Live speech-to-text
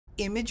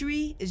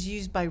imagery is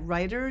used by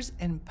writers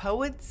and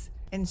poets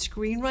and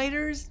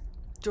screenwriters,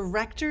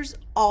 directors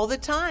all the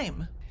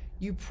time.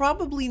 You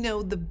probably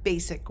know the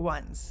basic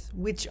ones,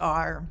 which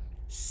are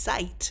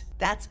sight,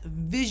 that's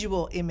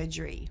visual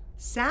imagery.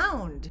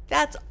 Sound,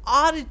 that's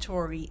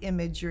auditory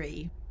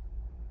imagery.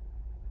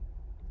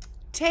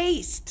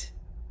 Taste,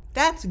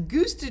 that's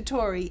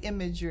gustatory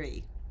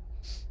imagery.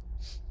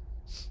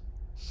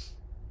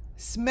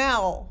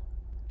 Smell,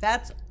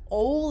 that's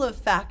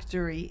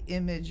olfactory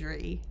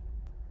imagery.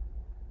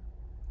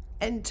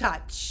 And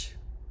touch,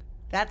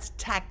 that's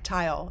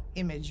tactile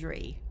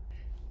imagery.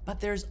 But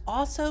there's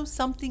also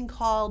something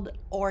called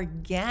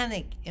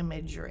organic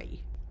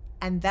imagery,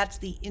 and that's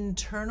the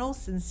internal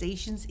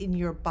sensations in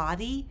your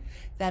body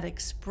that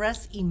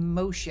express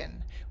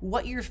emotion,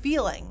 what you're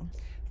feeling.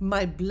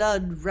 My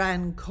blood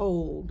ran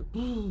cold.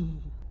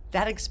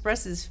 That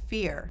expresses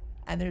fear.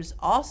 And there's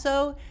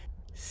also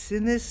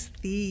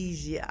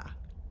synesthesia.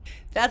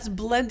 That's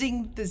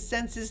blending the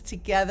senses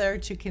together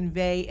to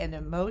convey an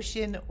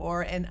emotion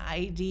or an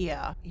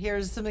idea.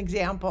 Here's some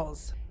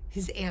examples.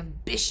 His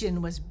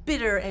ambition was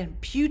bitter and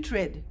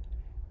putrid.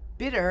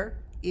 Bitter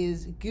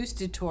is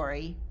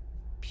gustatory.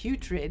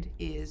 Putrid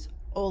is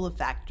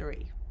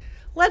olfactory.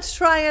 Let's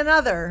try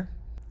another.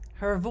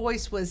 Her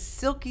voice was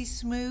silky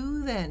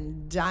smooth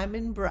and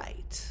diamond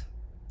bright.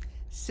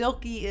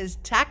 Silky is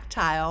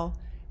tactile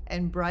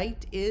and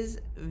bright is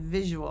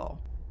visual.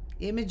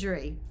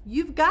 Imagery.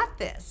 You've got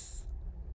this.